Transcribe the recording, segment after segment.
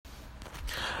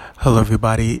Hello,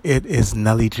 everybody. It is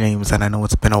Nelly James, and I know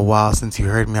it's been a while since you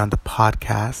heard me on the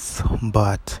podcast,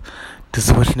 but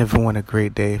just wishing everyone a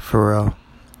great day for real.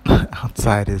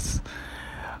 Outside is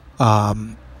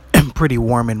pretty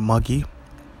warm and muggy.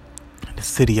 The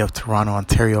city of Toronto,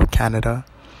 Ontario, Canada.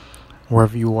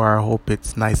 Wherever you are, I hope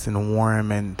it's nice and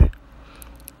warm and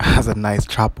has a nice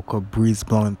tropical breeze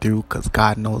blowing through, because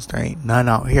God knows there ain't none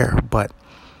out here, but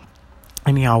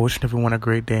anyhow, wishing everyone a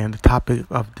great day. And the topic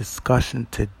of discussion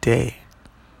today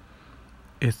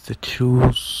is to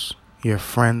choose your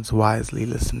friends wisely.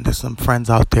 Listen, there's some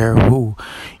friends out there who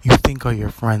you think are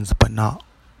your friends, but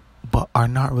are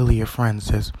not really your friends.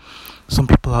 There's some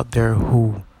people out there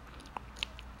who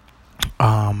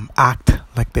act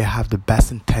like they have the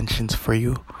best intentions for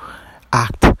you.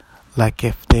 Act like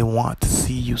if they want to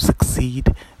see you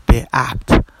succeed. They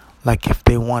act like if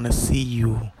they want to see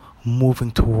you moving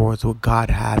towards what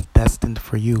God has destined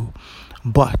for you.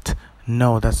 But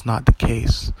no, that's not the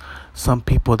case. Some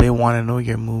people, they want to know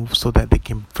your moves so that they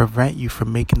can prevent you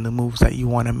from making the moves that you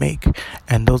want to make.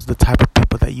 And those are the type of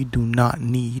people that you do not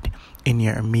need in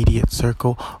your immediate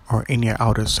circle or in your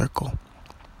outer circle.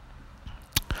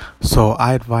 So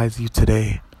I advise you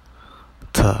today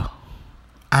to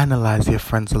analyze your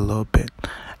friends a little bit.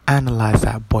 Analyze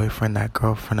that boyfriend, that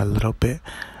girlfriend a little bit.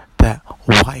 That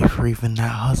wife or even that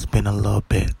husband a little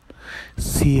bit.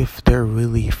 See if they're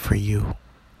really for you.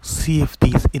 See if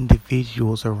these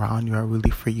individuals around you are really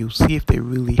for you. See if they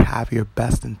really have your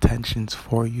best intentions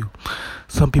for you.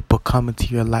 Some people come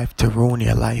into your life to ruin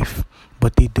your life,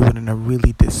 but they do it in a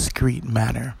really discreet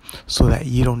manner so that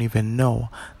you don't even know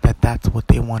that that's what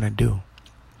they want to do.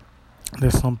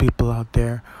 There's some people out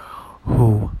there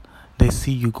who they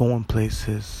see you going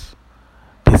places,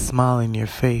 they smile in your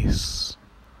face,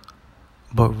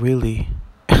 but really,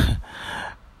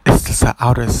 it's just an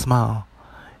outer smile.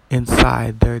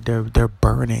 Inside, they're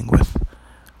burning with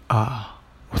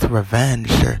revenge.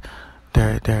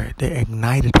 They're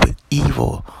ignited with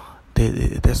evil.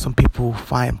 There's some people who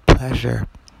find pleasure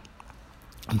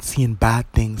in seeing bad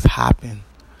things happen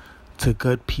to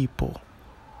good people,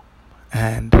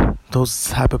 and those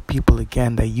type of people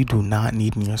again that you do not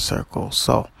need in your circle.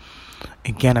 So,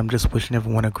 again, I'm just wishing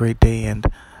everyone a great day, and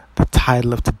the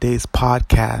title of today's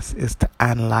podcast is to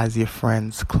analyze your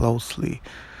friends closely.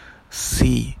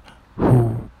 See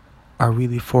who are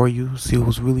really for you. See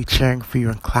who's really cheering for you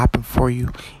and clapping for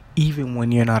you, even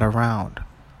when you're not around.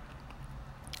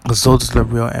 Because those are the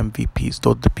real MVPs.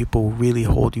 Those are the people who really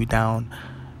hold you down.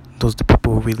 Those are the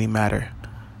people who really matter.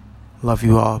 Love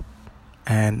you all.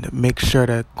 And make sure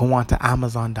to go on to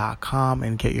Amazon.com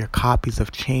and get your copies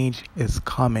of Change is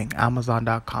Coming.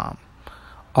 Amazon.com.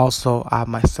 Also, I have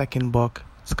my second book.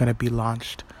 It's going to be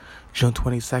launched June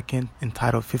 22nd,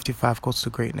 entitled 55 Codes to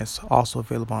Greatness, also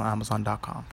available on Amazon.com.